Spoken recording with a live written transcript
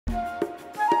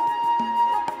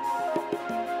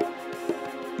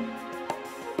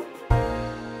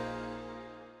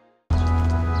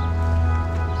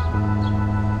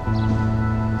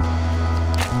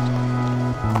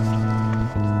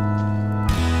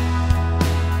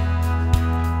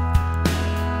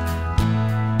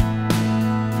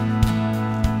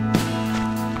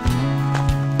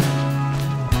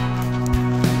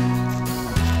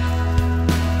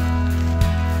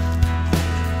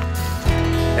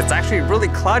it's actually really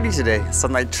cloudy today.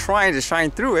 Sunlight trying to shine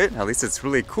through it. At least it's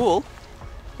really cool.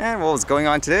 And what was going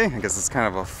on today? I guess it's kind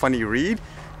of a funny read.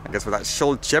 I guess with that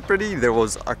show Jeopardy, there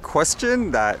was a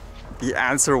question that the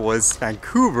answer was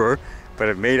Vancouver, but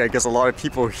it made, I guess, a lot of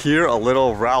people here a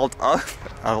little riled up,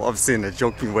 obviously in a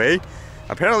joking way.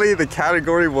 Apparently the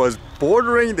category was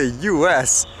bordering the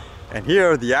US, and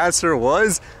here the answer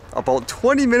was about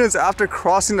 20 minutes after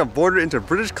crossing the border into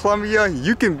British Columbia,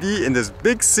 you can be in this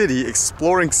big city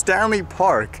exploring Stanley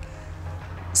Park.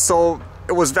 So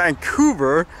it was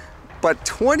Vancouver, but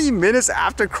 20 minutes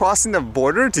after crossing the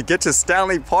border to get to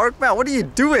Stanley Park? Man, what are you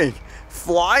doing?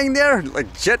 Flying there? Like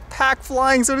jetpack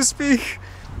flying, so to speak?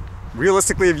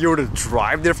 Realistically, if you were to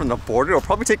drive there from the border, it'll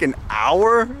probably take an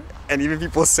hour. And even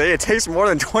people say it takes more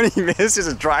than 20 minutes just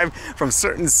to drive from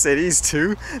certain cities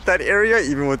to that area,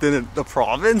 even within the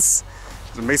province.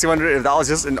 So it makes you wonder if that was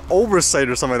just an oversight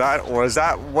or something like that, or is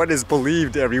that what is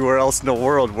believed everywhere else in the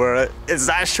world, where it's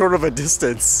that short of a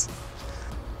distance?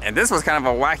 And this was kind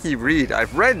of a wacky read.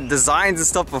 I've read designs and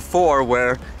stuff before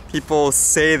where people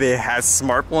say they had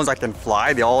smartphones that can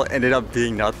fly. They all ended up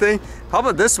being nothing. How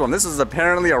about this one? This is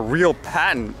apparently a real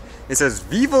patent. It says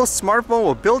Vivo smartphone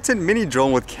with built-in mini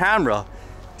drone with camera.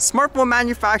 Smartphone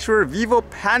manufacturer Vivo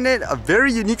patented a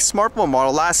very unique smartphone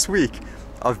model last week.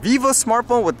 A Vivo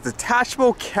smartphone with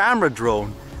detachable camera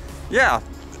drone. Yeah,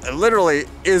 it literally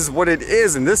is what it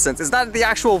is in this sense. It's not the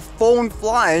actual phone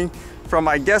flying from,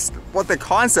 I guess, what the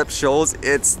concept shows.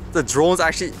 It's the drone's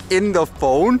actually in the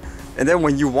phone, and then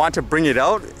when you want to bring it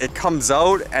out, it comes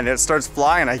out and it starts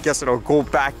flying, and I guess it'll go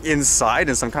back inside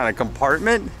in some kind of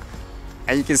compartment.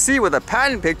 And you can see with a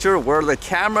patent picture where the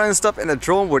camera and stuff in the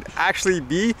drone would actually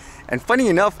be. And funny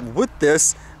enough, with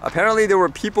this, apparently there were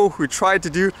people who tried to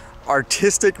do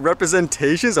artistic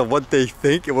representations of what they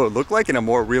think it would look like in a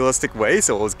more realistic way,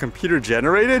 so it was computer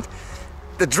generated.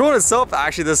 The drone itself,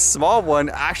 actually, this small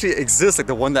one, actually exists, like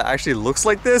the one that actually looks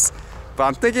like this. But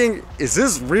I'm thinking, is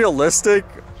this realistic?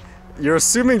 You're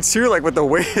assuming too, like with the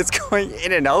way it's going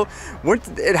in and out,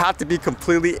 wouldn't it have to be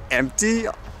completely empty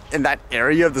in that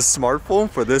area of the smartphone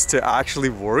for this to actually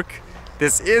work?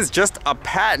 This is just a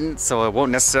patent, so it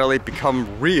won't necessarily become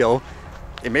real.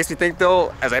 It makes me think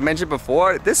though, as I mentioned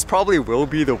before, this probably will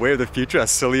be the way of the future,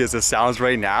 as silly as it sounds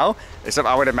right now. Except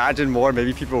I would imagine more,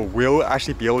 maybe people will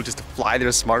actually be able just to fly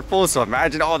their smartphones. So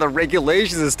imagine all the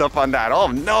regulations and stuff on that. Oh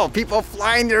no, people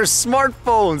flying their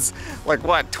smartphones! Like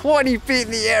what, 20 feet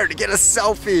in the air to get a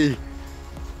selfie?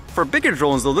 For bigger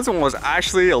drones though, this one was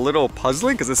actually a little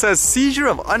puzzling because it says seizure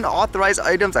of unauthorized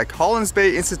items at Collins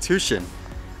Bay Institution.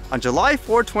 On July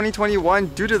 4, 2021,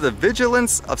 due to the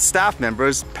vigilance of staff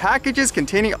members, packages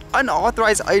containing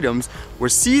unauthorized items were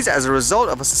seized as a result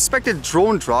of a suspected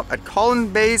drone drop at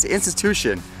Collins Bay's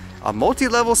Institution, a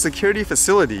multi-level security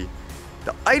facility.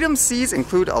 The items seized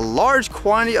include a large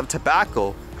quantity of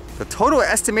tobacco. The total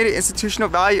estimated institutional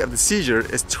value of the seizure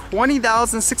is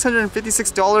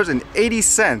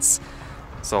 $20,656.80.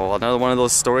 So another one of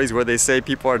those stories where they say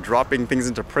people are dropping things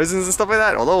into prisons and stuff like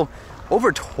that. Although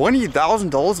over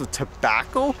 $20,000 of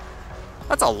tobacco?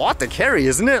 That's a lot to carry,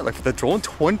 isn't it? Like for the drone,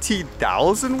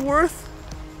 $20,000 worth?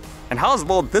 And how's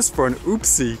about this for an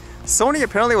oopsie? Sony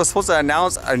apparently was supposed to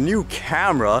announce a new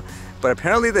camera, but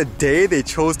apparently the day they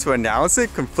chose to announce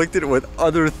it conflicted with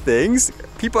other things.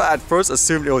 People at first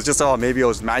assumed it was just, oh, maybe it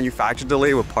was manufacturing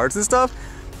delay with parts and stuff.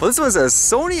 But this one says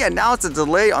Sony announced a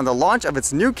delay on the launch of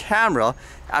its new camera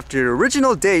after the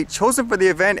original date chosen for the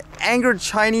event angered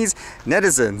Chinese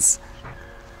netizens.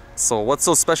 So what's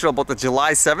so special about the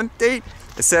July 7th date?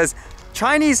 It says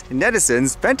Chinese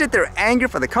netizens vented their anger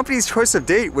for the company's choice of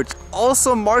date, which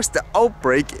also marks the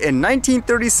outbreak in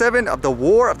 1937 of the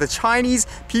War of the Chinese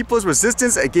People's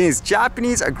Resistance against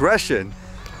Japanese aggression.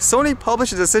 Sony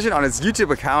published a decision on its YouTube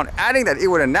account, adding that it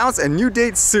would announce a new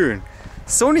date soon.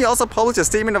 Sony also published a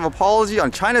statement of apology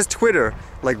on China's Twitter,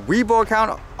 like Weibo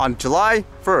account, on July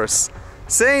 1st,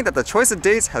 saying that the choice of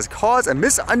dates has caused a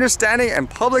misunderstanding and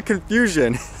public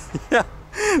confusion. Yeah,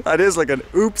 that is like an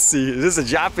oopsie. It is a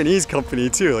Japanese company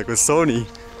too, like with Sony.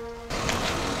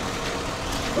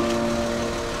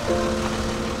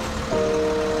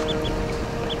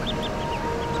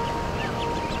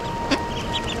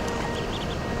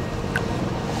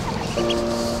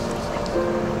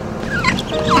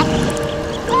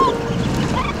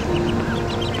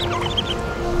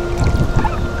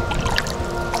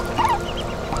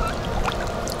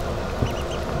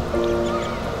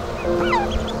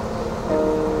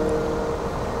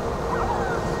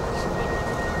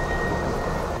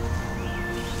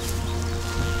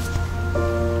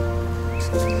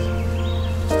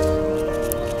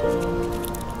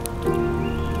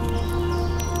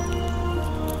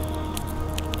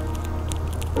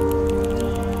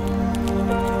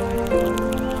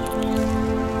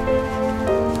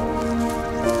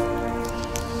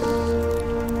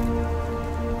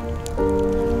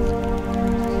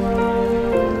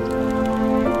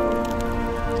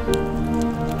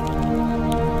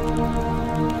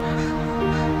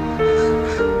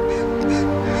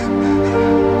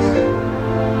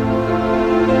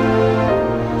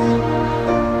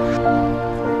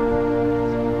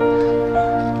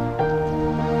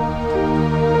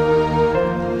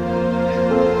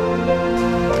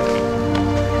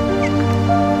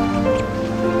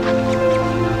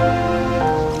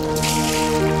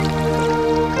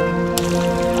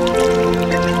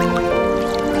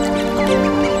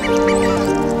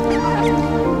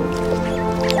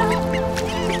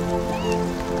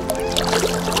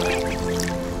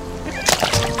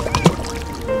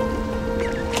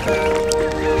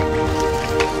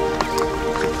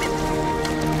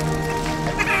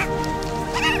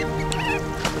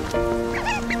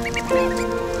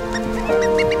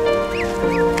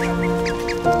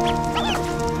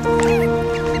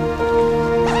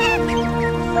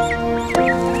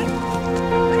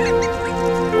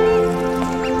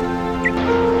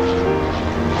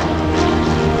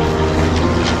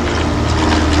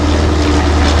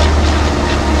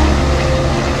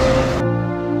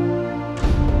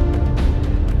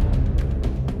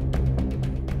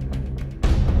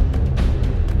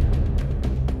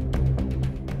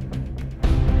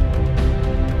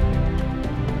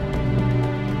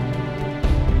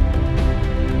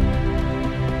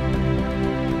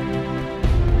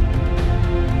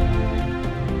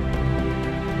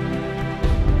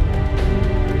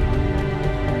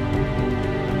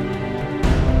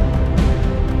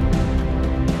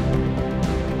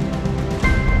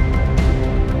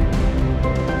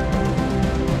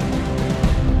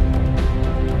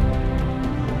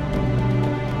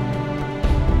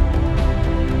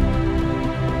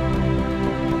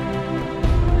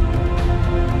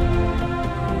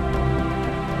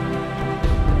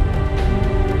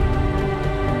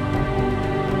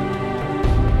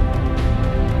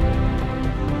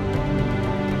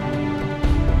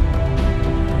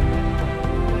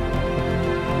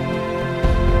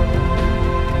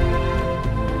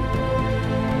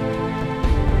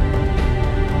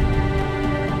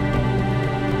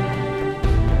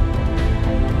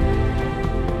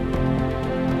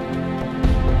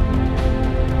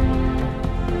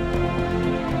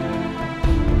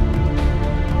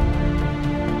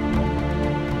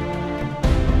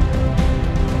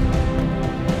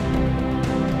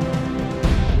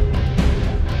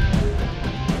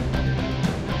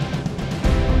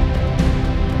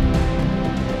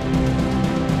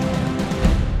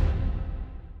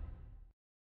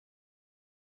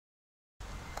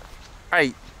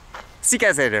 Alright, see you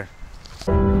guys later.